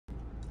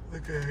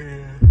Look at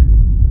here.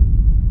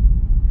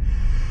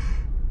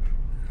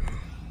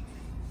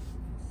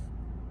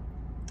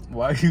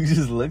 Why you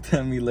just looked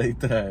at me like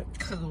that?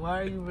 Cause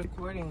why are you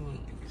recording me?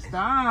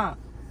 Stop.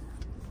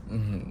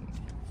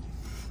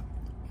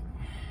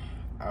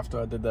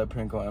 After I did that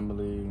prank on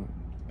Emily,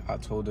 I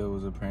told her it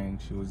was a prank.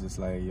 She was just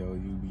like, yo,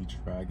 you be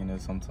dragging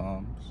it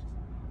sometimes.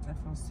 I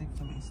feel sick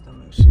to my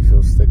stomach. She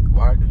feels sick.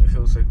 Why do you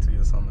feel sick to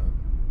your stomach?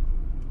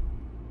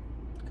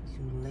 Cause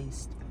you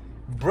laced me.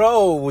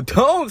 Bro,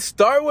 don't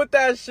start with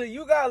that shit.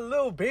 You got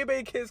little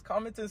baby kids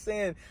commenting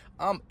saying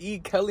I'm E.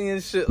 Kelly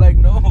and shit. Like,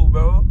 no,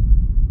 bro.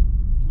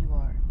 You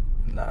are.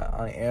 Nah,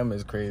 I am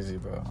is crazy,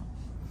 bro.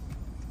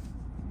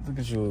 Look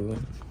at you.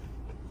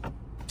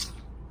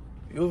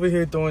 You over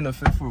here throwing a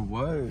fit for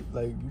what?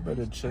 Like, you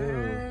better chill.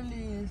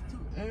 It's too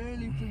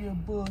early for your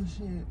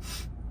bullshit.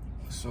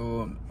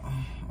 So,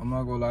 I'm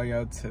not gonna lie,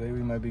 y'all. Today we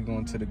might be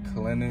going to the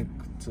clinic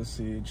to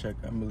check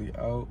Emily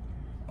out.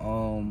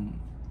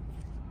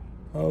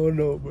 I don't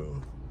know,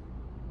 bro.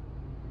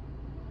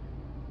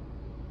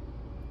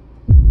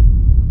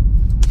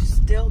 You're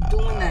still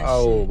doing that shit.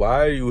 Oh,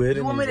 why are you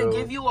hitting me, You want me to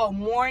give you a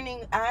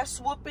morning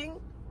ass whooping?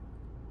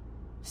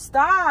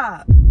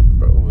 Stop.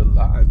 Bro,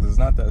 relax. It's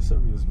not that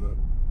serious, bro.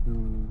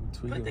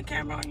 Put the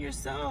camera on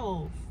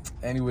yourself.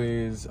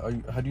 Anyways,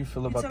 how do you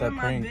feel about that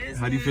prank? Business.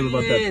 How do you feel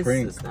about that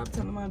prank? Stop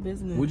telling my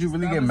business. Would you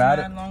really get mad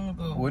at?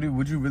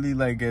 Would you really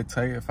like get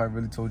tight if I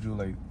really told you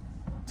like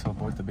to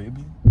abort the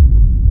baby?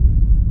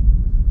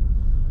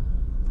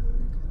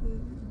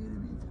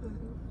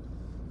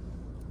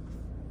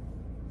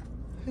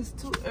 It's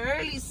too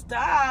early.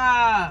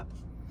 Stop.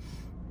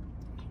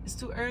 It's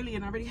too early,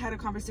 and I already had a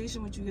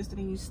conversation with you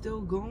yesterday. And you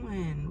still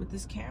going with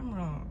this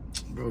camera?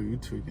 Bro, you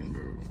tweaking,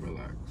 bro.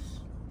 Relax.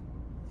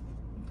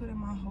 Put in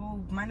my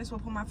whole. Might as well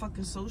put my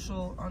fucking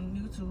social on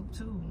YouTube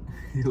too.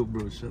 Yo,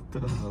 bro, shut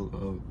the hell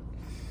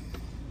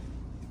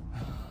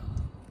up.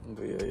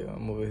 But yeah,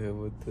 I'm over here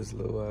with this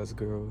little ass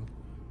girl.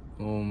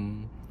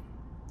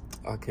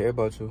 I care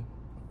about you.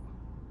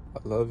 I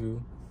love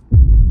you.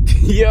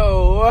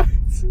 Yo, what?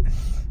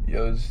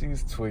 Yo,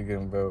 she's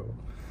tweaking, bro.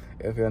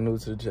 If y'all new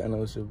to the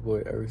channel, it's your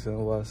boy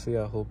EricksonNYC.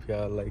 I hope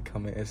y'all like,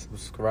 comment, and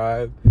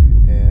subscribe.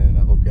 And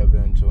I hope y'all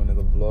been enjoying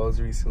the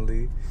vlogs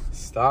recently.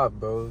 Stop,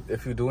 bro.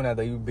 If you're doing that,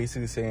 then you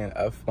basically saying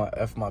F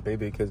my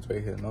baby kids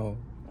right here. No.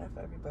 F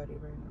everybody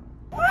right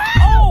now.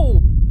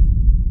 Oh!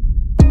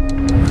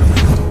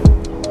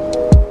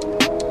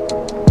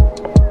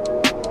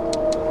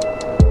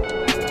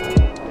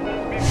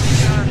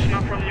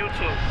 Not from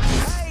YouTube.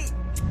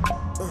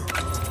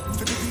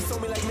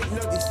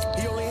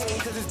 He only hating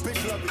cause his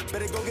bitch love it.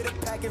 Better go get a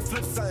pack and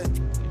flip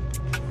sign.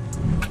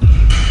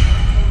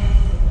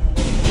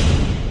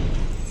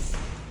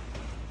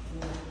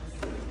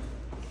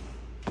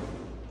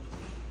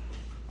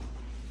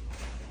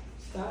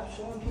 Stop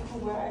showing people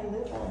where I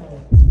live at.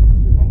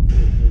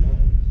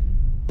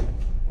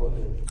 Go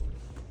ahead.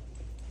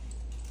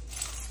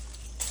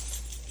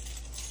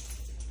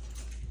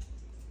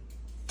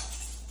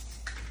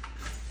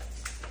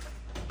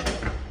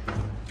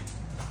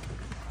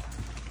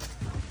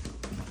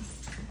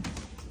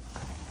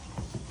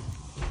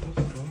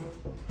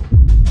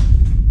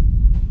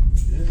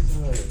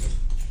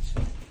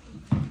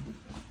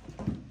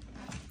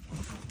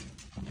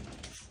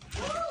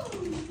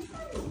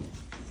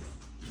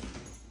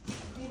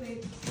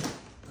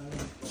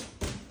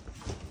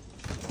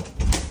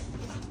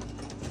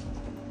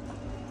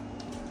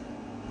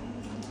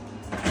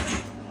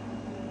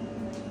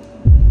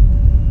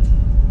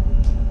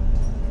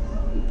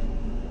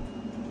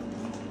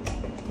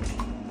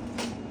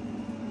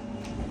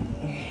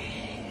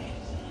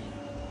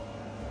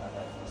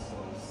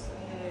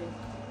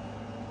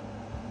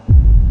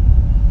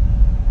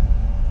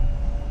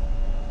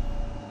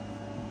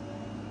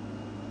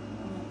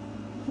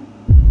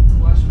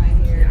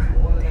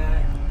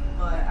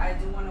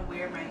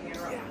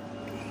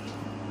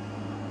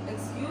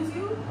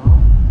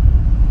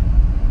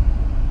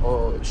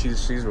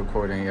 She's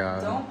recording, y'all.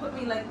 Don't put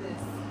me like this.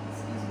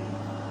 Excuse me.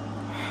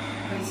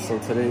 So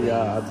today,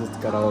 y'all, I just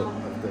got out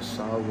of the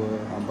shower.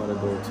 I'm about to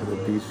go to the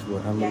beach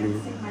with Emily.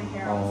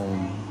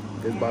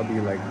 This about to be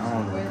like, I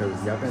don't know, because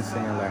y'all been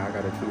saying like I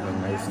gotta treat her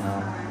nice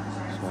now.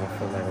 So I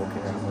feel like,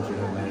 okay, I'm gonna treat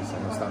her nice.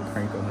 I'm gonna stop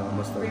pranking her. I'm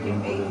gonna start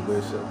doing all this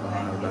weird shit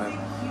behind her back.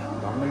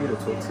 But I'm gonna get to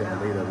talk to y'all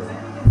later though.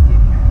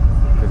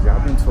 Because y'all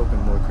been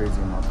talking more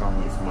crazy in my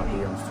comments, my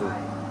DMs too.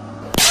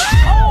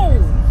 Oh!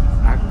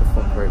 Act the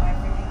fuck right.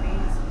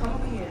 Come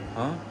over here.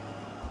 Huh?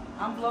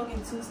 I'm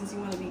vlogging too since you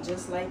want to be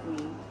just like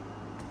me.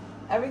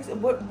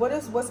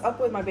 What's up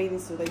with my bathing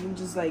suit that you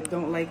just like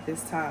don't like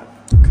this top?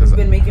 You've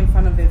been making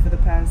fun of it for the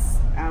past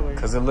hour.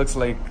 Cause it looks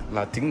like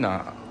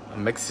Latina,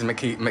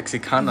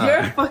 Mexicana.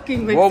 You're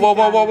fucking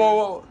Mexicana.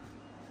 Whoa.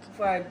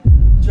 Before I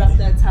drop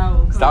that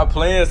towel. Come Stop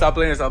playing.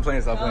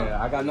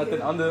 I got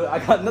nothing under.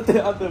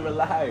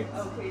 Relax.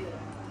 Okay then.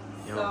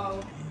 Yo,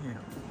 So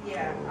damn.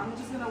 yeah, I'm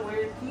just gonna wear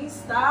it. Please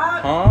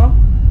stop. Huh?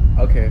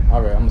 Okay.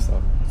 All right. I'm gonna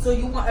stop. So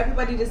you want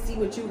everybody to see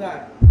what you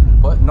got?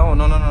 What? No.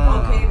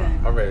 Okay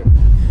then. All right.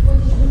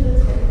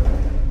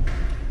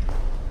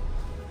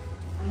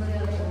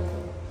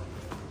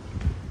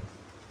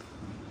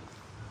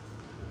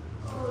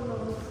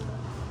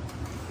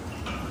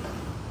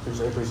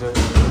 Appreciate.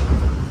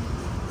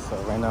 So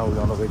right now we're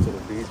on the way to the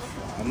beach.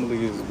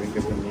 Emily has been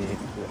giving me,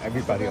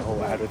 everybody, a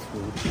whole attitude.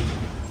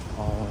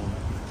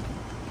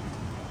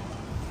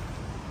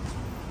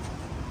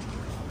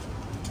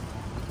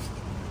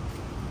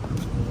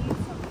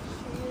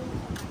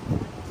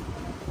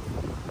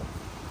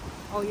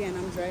 Oh yeah, and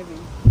I'm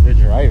driving. You're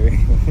driving?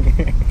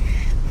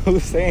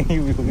 Who's saying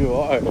you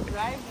are?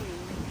 Driving.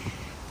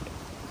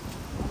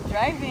 I'm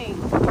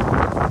driving.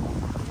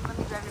 Let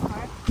me drive your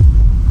car.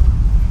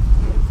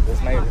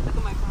 This might, Look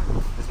at my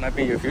car. this might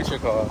be your future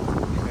car.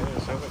 Yeah,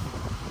 show it.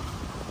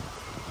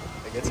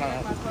 A good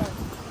time.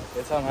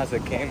 Good time has a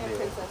came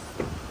here.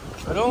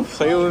 But don't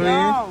play with me.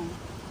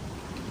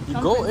 You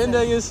Come go princess. in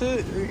there, you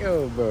shit.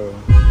 Yo, bro.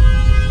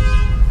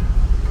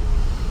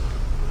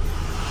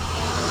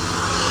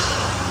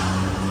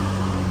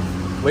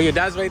 Wait, your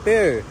dad's right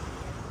there.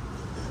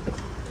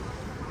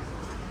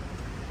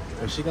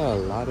 Oh, she got a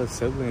lot of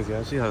siblings,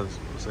 yeah. She has,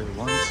 it's like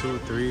 1, 2,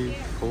 3,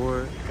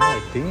 4.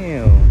 God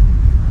damn.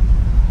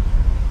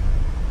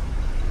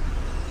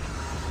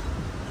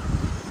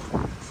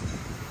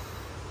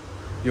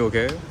 You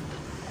okay?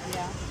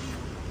 Yeah.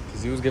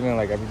 Cause you was giving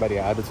like everybody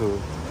an attitude.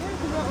 Yeah,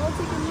 because we're all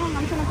taking long.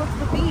 I'm trying to go to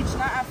the beach,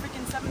 not at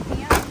freaking 7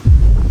 p.m.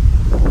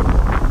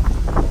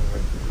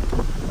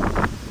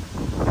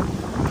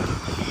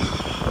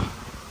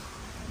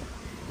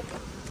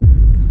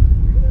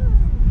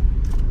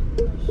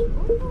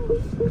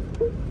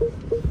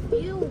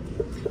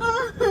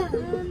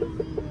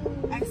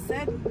 I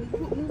said,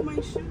 move my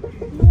shoe.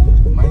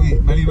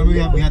 Melly,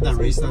 remember we had that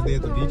race that day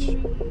at the beach?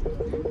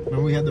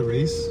 Remember we had the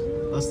race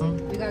last time?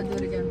 We gotta do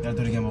it again. We gotta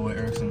do it again, but with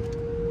Erickson.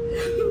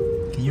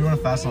 Can you run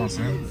fast on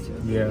sand?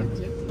 Yeah.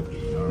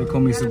 They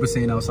call me Super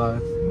Saiyan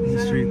outside in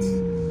the streets. We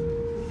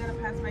gotta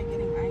pass by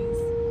getting ice,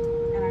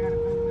 and I gotta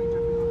pass by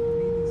dropping off the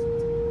bathing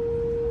suit.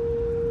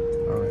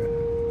 Alright.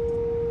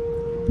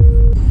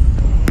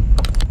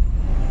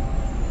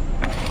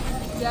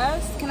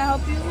 Yes, can I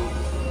help you?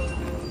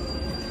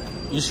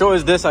 You sure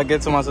it's this I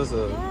get to my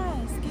sister?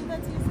 Yes, give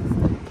that to your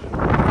sister.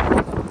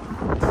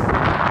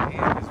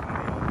 Damn, it's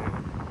funny out here.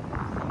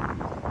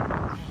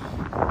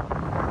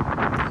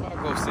 I'll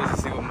go upstairs and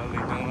see what Melly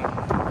doing.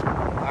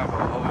 I'll go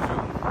hold you.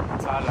 I'm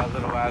tired of that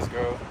little ass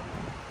girl.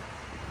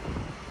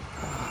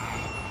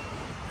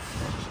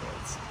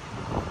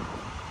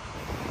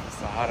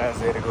 It's a hot ass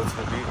day to go to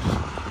the beach.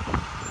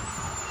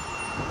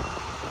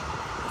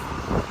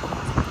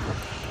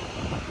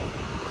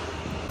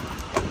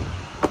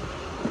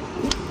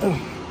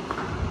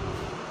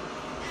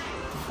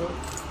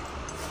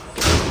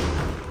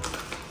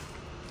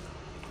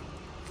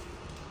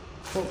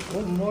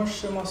 What more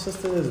shit my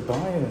sister is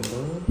buying,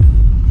 bro?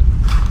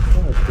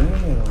 God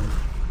damn.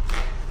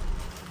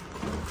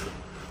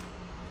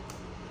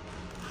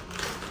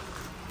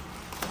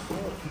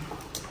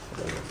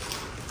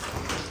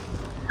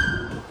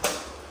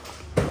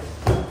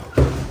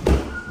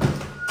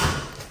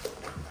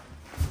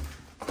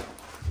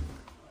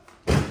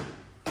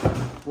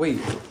 Wait.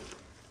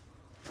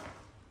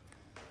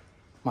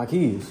 My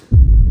keys.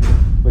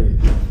 Wait.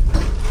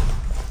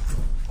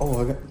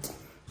 Oh, I got.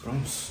 Bro,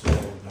 I'm slow,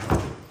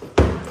 man.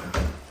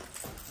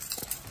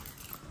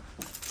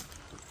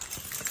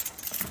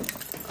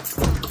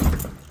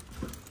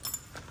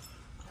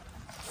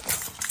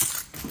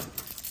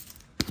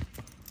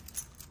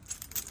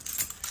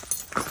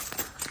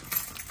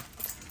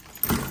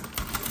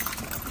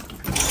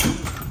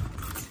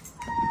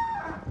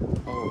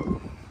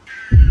 Oh.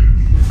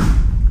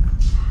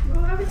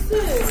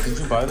 Did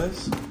you buy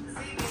this?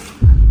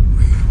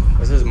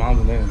 This is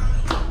mom's name.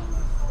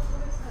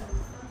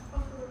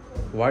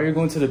 Why are you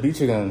going to the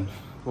beach again?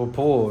 Well,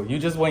 Paul, you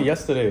just went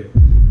yesterday.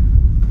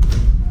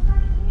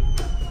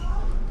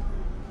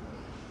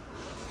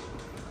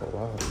 Oh,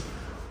 wow.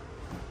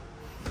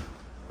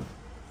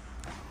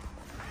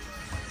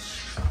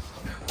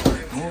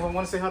 Move, I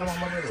want to say hi to my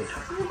mother.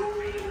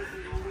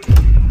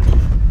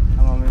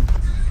 Hi, mommy.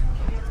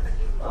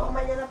 Oh,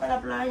 mañana para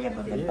la playa,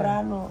 pero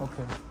temprano.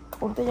 Okay.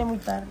 Ponte ya muy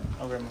tarde.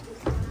 Okay, ma.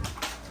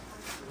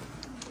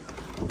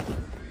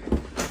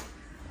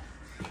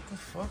 What the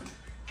fuck?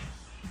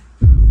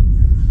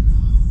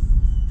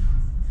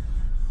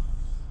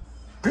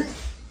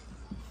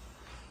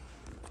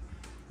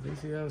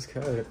 Lazy ass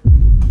cat.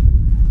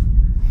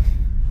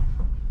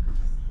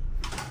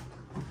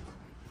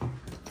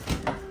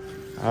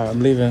 Alright, I'm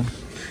leaving.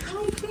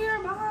 Right there,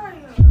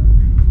 bye.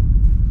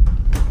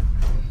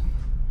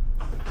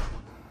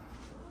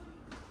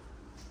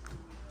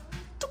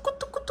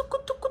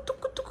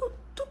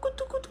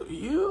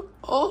 You?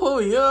 Oh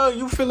yeah,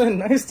 you feeling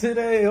nice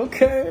today?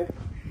 Okay.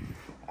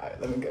 Alright,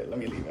 let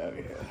me leave out of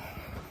here.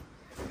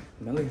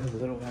 Melly has a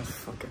little ass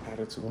fucking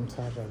attitude. I'm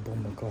tired of that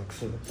bum McCock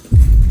shit.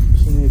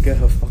 She need to get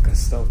her fucking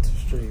stuff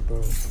straight,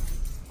 bro. Just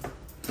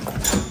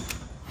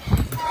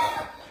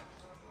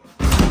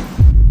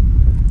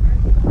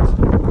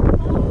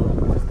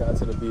got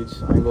to the beach.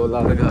 I ain't gonna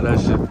lie, look at that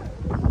shit.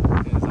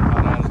 It's a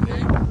hot ass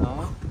day.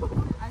 Huh?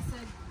 I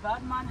said,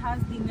 Batman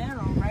has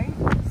dinero, right?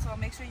 So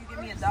make sure you give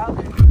me $1.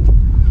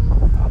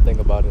 I'll think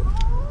about it.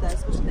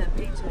 That's what that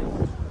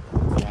paycheck.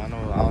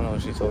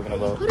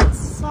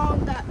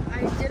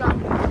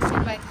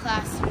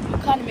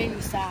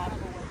 stop.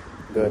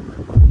 Good.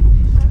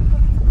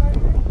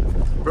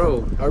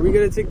 Bro, are we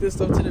gonna take this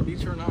stuff to the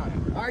beach or not?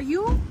 Are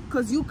you?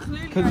 Cause you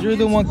clearly. Cause you're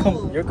the one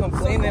you're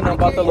complaining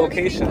about the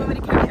location. You want me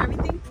to carry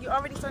everything? You're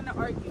already starting to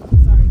argue.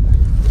 I'm sorry, guys.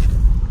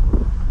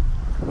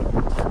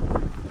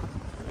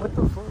 What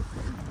the fuck?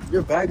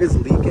 Your bag is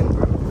leaking,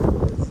 bro. Oh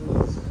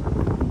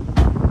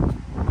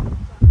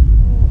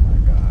my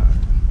god.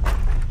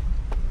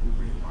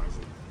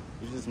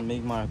 You just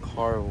make my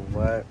car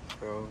wet,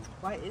 bro.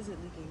 Why is it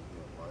leaking?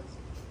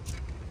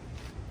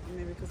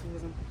 Maybe because we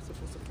wasn't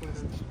supposed to pour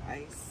the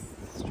ice.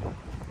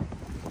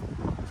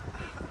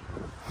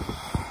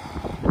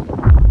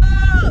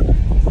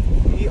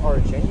 We are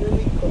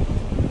genuinely cooking.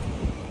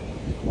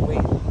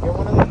 Wait, you're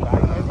one of the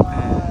guys?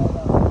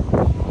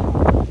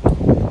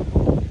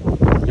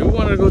 You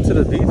want to go to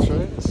the beach,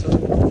 right? So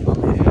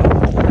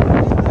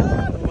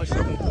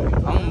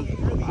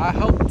I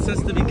helped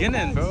since the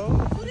beginning,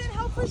 bro. You didn't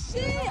help for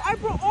shit. I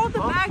brought all the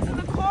bags in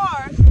the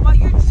car while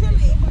you're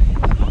chilling.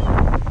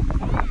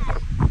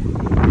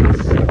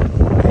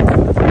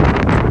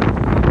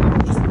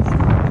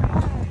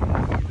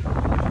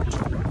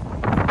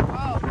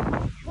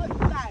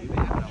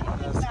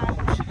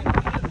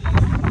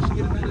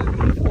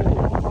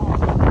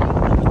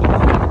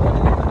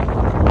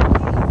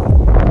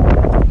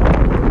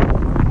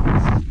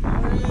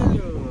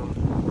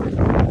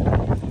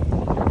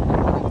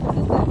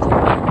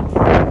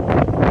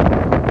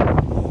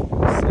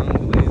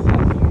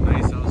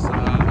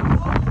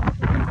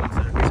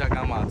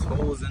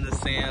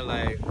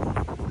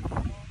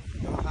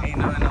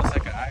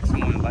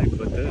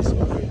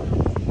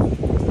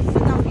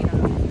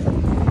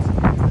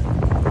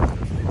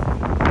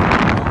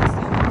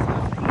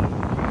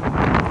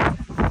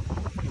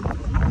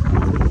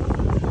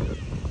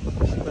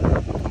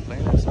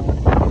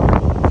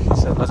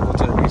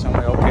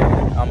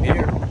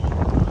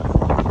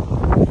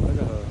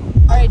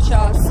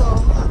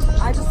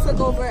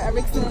 Over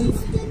Erickson's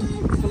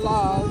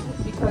vlog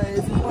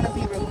because we want to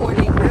be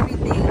recording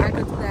everything. I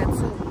could do that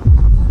too.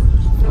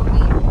 Feel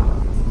me?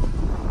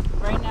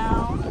 Right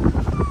now,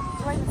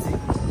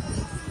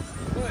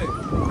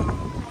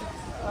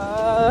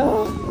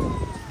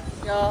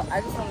 y'all,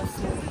 I just want to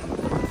see.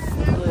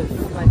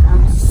 Like,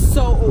 I'm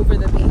so over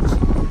the beach.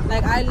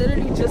 Like, I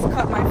literally just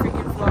cut my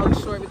freaking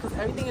vlog short because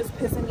everything is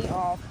pissing me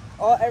off.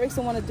 All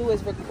Erickson want to do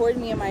is record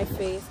me in my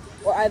face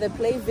or either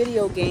play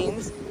video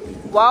games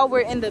while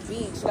we're in the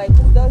beach. Like,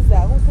 who does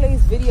that? Who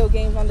plays video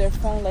games on their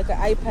phone like an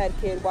iPad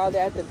kid while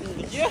they're at the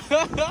beach? Yeah.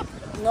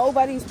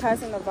 Nobody's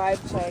passing the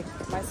vibe check.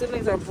 My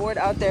siblings are bored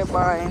out their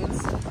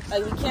barns.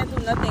 Like, we can't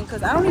do nothing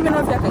because I don't even know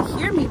if y'all can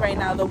hear me right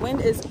now. The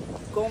wind is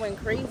going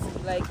crazy.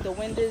 Like, the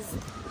wind is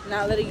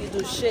not letting you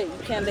do shit. You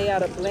can't lay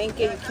out a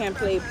blanket. You can't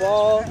play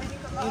ball.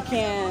 You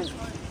can't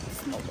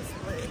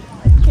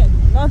do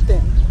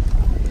nothing.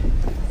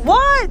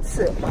 What?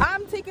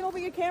 I'm taking over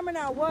your camera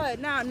now. What?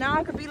 Now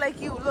I could be like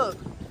you. Look.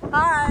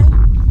 Hi.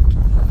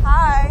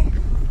 Hi.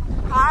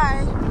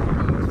 Hi.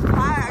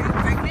 Hi. Are you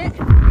pregnant?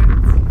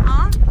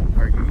 Huh?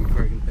 Are you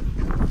pregnant?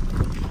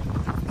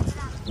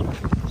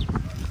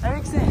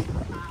 Erickson.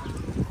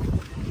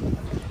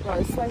 Bro,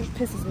 this like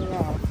pisses me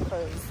off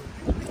because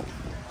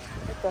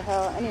what the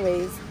hell?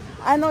 Anyways,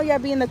 I know y'all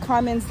be in the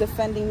comments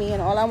defending me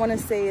and all I want to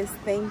say is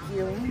thank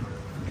you.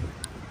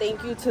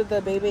 Thank you to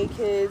the baby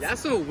kids.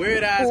 That's some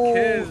weird ass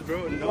kids,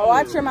 bro. No.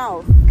 Watch your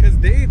mouth. Cause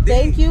they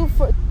thank you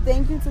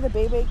to the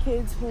baby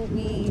kids who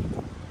be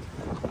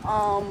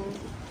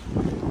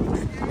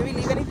did we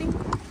leave anything?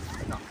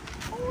 No.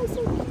 Oh,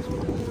 so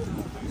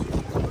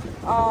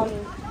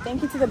cute.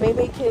 Thank you to the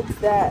baby kids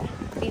that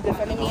be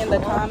defending me in the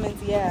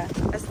comments. Yeah,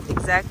 that's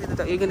exactly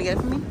the you're gonna get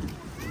it from me?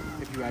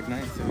 If you act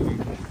nice,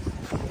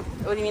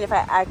 what do you mean if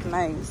I act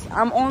nice?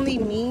 I'm only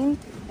mean.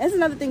 And this is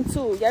another thing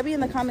too. Y'all be in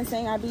the comments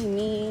saying I be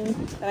mean,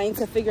 that I need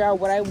to figure out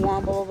what I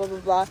want, blah, blah, blah, blah,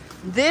 blah.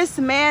 This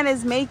man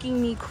is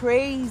making me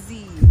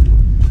crazy.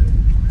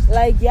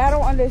 Like, y'all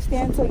don't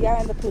understand till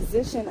y'all in the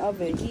position of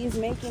it. He's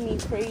making me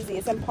crazy.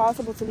 It's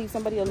impossible to leave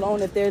somebody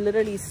alone if they're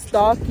literally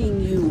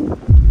stalking you.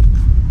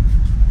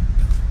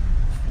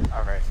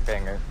 All right,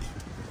 banger.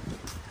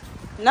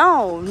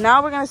 No,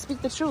 now we're going to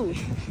speak the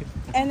truth.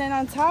 And then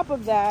on top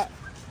of that,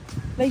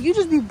 like, you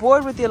just be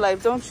bored with your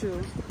life, don't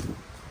you?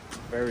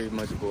 Very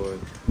much bored.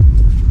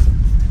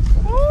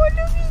 Oh,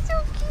 look, he's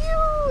so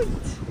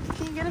cute.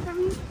 Can you get it for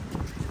me?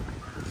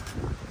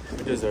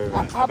 You deserve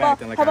it. How about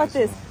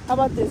this? How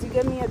about this? You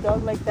give me a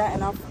dog like that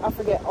and I'll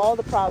forget all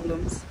the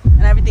problems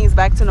and everything's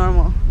back to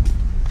normal.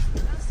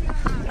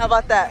 How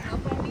about that?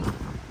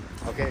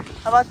 Okay.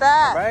 How about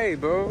that? All right,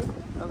 bro.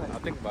 Okay. I'll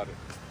think about it.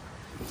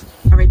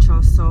 All right,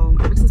 y'all. So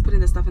Erickson's putting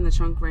the stuff in the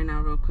trunk right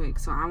now real quick.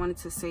 So I wanted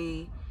to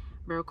say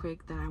real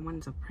quick that I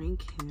wanted to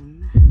prank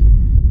him.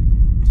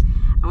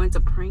 I wanted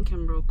to prank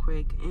him real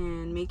quick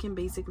and make him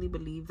basically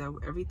believe that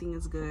everything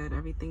is good,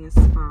 everything is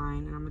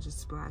fine, and I'm gonna just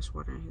splash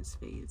water in his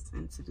face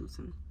and seduce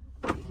him.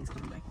 Okay, he's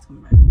coming back, he's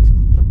coming back.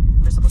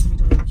 We're supposed to be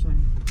doing a Q&A.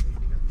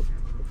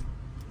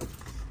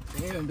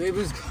 Damn, baby,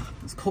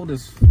 it's cold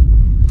as...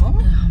 Huh?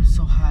 I'm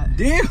so hot.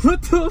 Damn,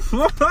 what the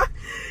fuck?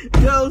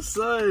 Yo,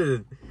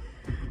 son.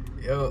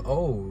 Yo,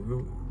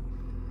 oh.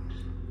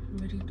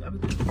 Ready? Are we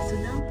gonna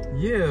sit down?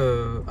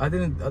 Yeah, I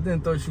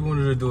didn't thought you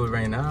wanted to do it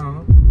right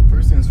now.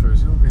 First things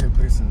first, you over here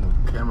placing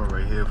the camera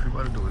right here. If we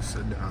about to do a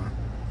sit down.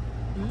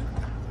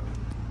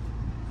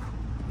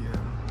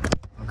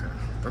 Yeah. Okay.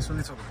 Let's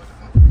really talk about it.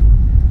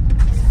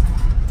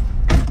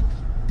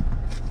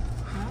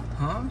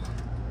 Huh?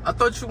 I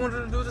thought you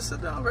wanted to do the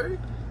sit down, right?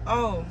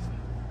 Oh.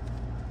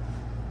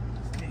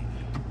 Okay.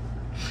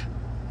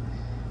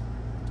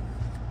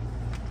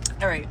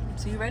 All right.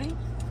 So you ready?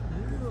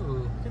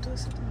 Yeah. Get to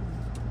sit down.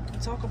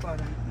 Let's talk about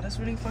it. Let's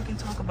really fucking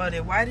talk about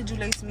it. Why did you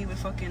lace me with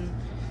fucking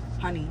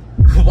honey?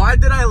 Why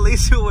did I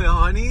lace you with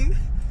honey?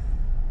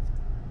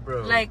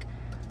 Bro. Like,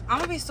 I'm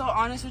gonna be so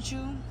honest with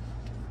you.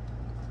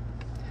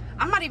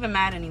 I'm not even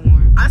mad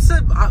anymore. I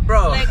said,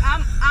 bro. Like,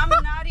 I'm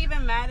not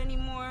even mad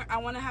anymore. I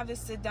want to have this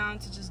sit down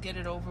to just get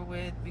it over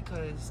with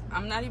because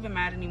I'm not even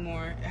mad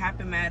anymore. It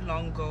happened mad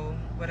long ago.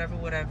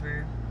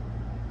 Whatever.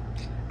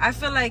 I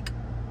feel like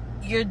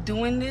you're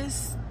doing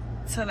this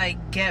to,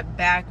 like, get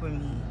back with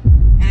me.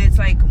 And it's,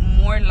 like,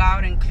 more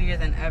loud and clear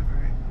than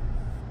ever.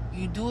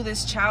 You do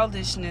this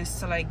childishness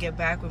to, like, get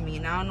back with me.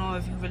 And I don't know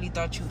if you really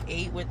thought you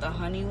ate with the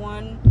honey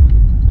one.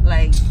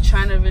 Like,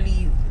 trying to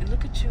really...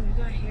 Look at you. You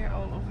got hair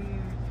all over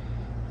your...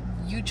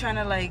 You trying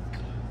to, like...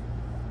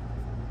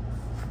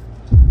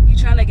 You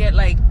trying to get,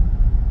 like...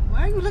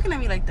 Why are you looking at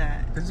me like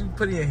that? Because you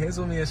putting your hands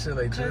on me and shit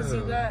like that. Because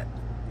you got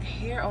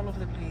hair all over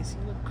the place.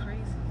 You look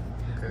crazy.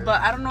 Okay.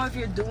 But I don't know if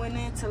you're doing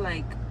it to,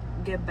 like,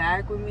 get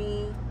back with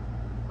me.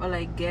 Or,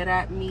 like, get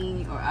at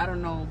me. Or I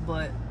don't know.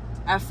 But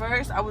at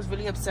first, I was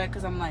really upset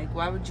because I'm like,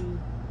 why would you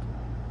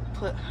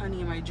put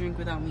honey in my drink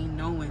without me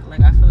knowing?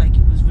 Like, I feel like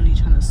you was really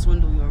trying to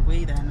swindle your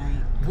way that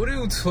night. What are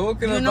you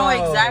talking about? You know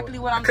exactly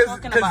what I'm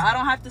talking about. I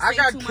don't have to say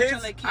too much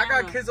on the camera.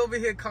 I got kids over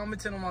here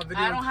commenting on my video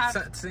I don't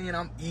have saying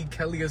I'm E.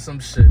 Kelly or some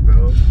shit,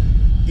 bro.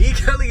 E.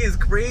 Kelly is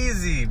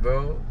crazy,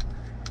 bro.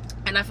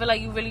 And I feel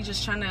like you really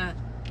just trying to,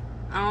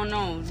 I don't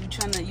know,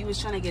 you was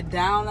trying to get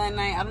down that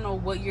night. I don't know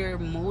what your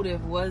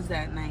motive was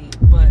that night,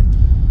 but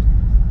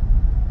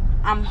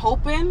I'm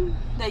hoping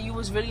that you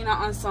was really not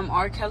on some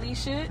R. Kelly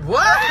shit.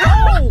 What?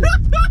 No!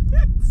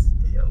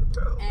 Yo,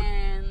 bro.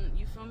 And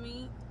you feel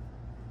me?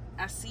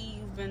 I see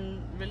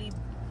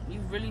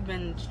you've really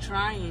been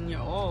trying your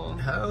all.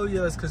 Hell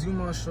yes, cause you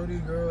my shorty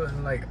girl,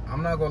 and like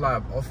I'm not gonna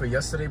lie, off of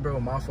yesterday, bro,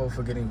 my fault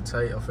for getting you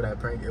tight off of that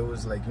prank. It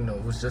was like, you know,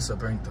 it was just a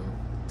prank though,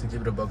 to keep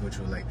it a buck with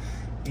you. Like,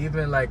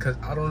 even like, cause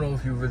I don't know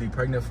if you really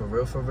pregnant for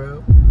real,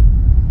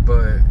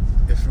 but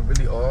if you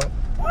really are.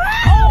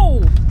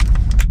 Oh!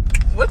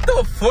 What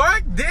the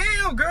fuck?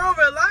 Damn, girl,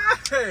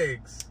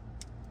 relax.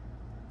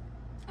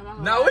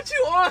 Now what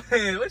you on?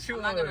 What you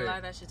on? I'm not gonna lie,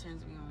 that shit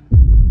turns me on.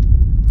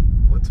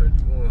 What turned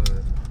you on?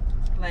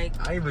 Like,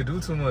 I ain't even do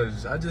too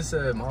much. I just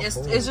said my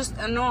fault. It's just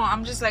no.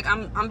 I'm just like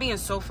I'm being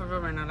so for real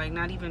right now. Like,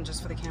 not even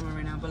just for the camera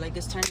right now, but like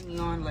it's turning me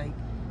on. Like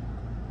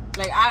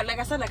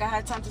I said, like I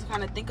had time to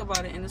kind of think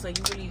about it, and it's like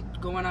you really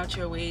going out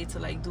your way to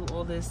like do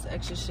all this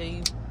extra shit,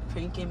 you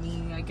pranking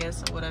me, I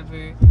guess, or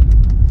whatever.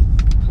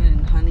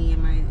 Putting honey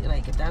in my,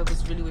 like, if that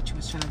was really what you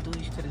was trying to do,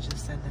 you could have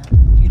just said that.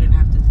 You didn't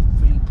have to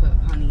really put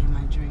honey in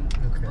my drink.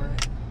 Okay.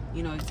 But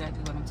you know exactly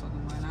what I'm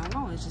talking about. And I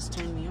don't know, it's just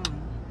turned me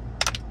on.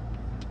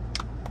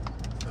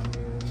 I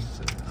mean,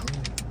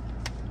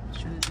 What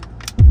you trying to do?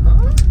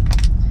 huh?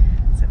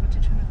 Is that what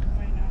you're trying to do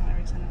right now,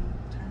 Erickson? I'm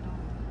turned on.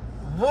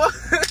 What?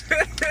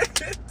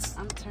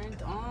 I'm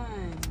turned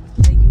on.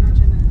 Like, you're not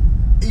trying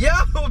to... Yo,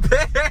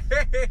 babe.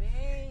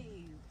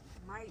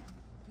 Babe,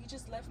 we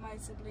just left my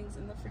siblings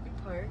in the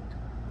freaking park.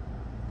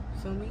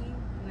 Feel me?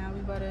 Now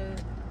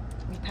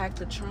we packed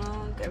the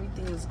trunk.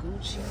 Everything is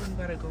Gucci. We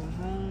gotta go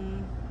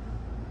home.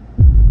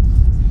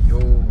 Yo,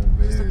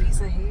 babe. Just a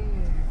piece of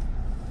hair.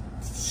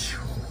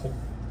 Yo.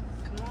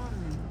 Come on.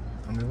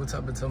 I mean, what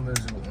type of time is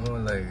you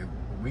on? Like,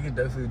 we could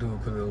definitely do a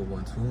quick little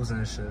 1-2s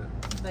and shit.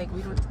 Like,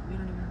 we don't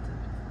even have to do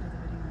the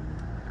video right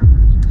now. I'm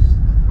gonna just...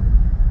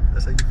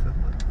 That's how you feel?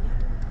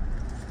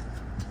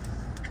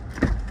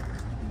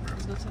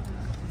 Let's go talk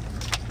about it.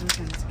 Let me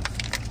turn this off.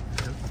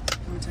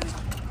 Let me turn it off.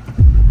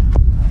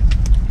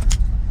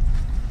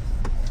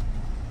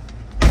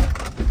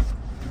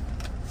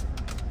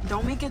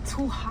 Don't make it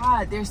too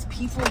hot. There's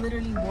people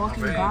literally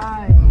walking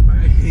by.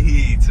 Alright.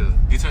 You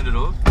turned it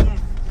off? Yeah.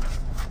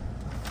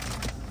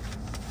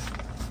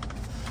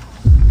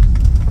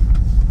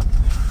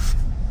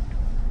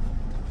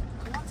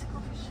 Come on, take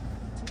off your shirt.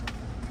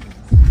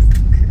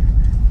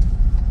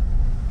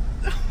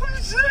 Oh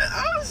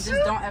shit.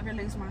 Just don't ever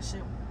lace my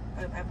shit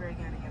ever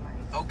again in your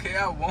life. Okay,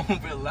 I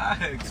won't.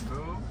 Relax,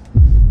 bro.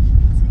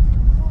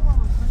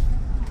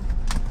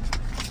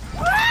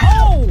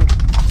 Oh!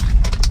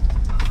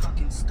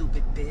 Fucking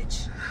stupid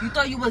bitch. You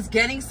thought you was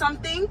getting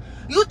something?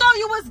 You thought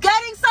you was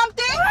getting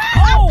something?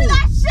 Oh! After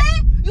that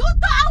shit? You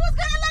thought I was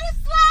gonna let it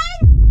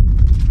slide?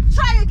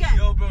 Try again.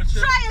 Yo, bro,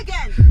 chill. Try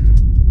again.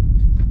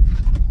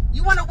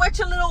 You wanna wet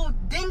your little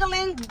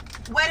dingling?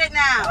 Wet it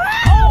now.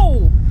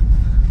 Oh!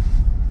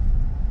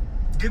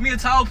 Give me a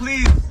towel,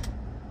 please.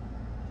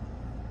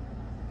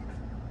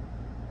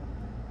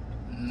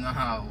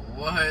 Nah,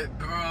 what,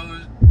 bro?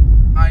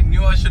 I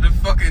knew I should've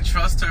fucking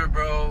trust her,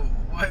 bro.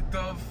 What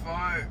the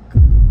fuck?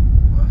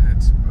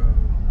 What, bro?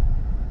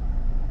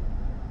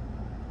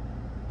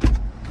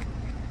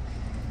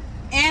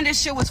 And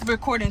this shit was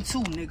recording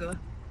too, nigga.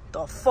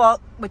 The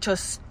fuck with your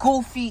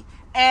goofy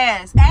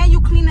ass. And you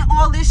cleaning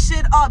all this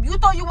shit up. You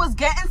thought you was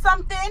getting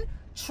something?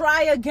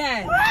 Try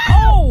again.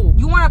 Oh,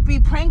 you wanna be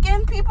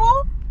pranking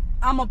people?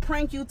 I'ma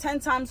prank you 10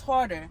 times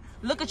harder.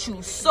 Look at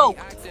you,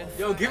 soaked.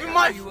 Yo, give me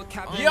my...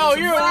 Yo,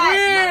 you're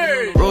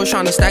weird! Bro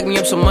trying to stack me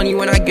up some money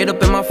when I get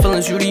up in my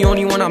feelings. You the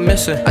only one I'm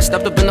missing. I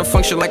stepped up in the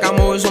function like I'm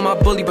always on my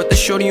bully, but the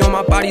shorty on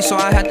my body, so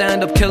I had to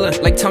end up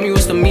killing. Like, tell me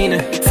what's the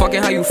meaning?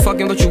 Fucking how you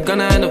fucking, but you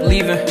gonna end up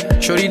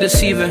leaving. Shorty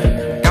deceiving.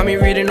 Got me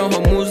reading all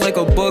her moves like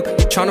a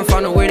book. Trying to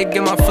find a way to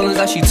get my feelings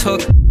that she took.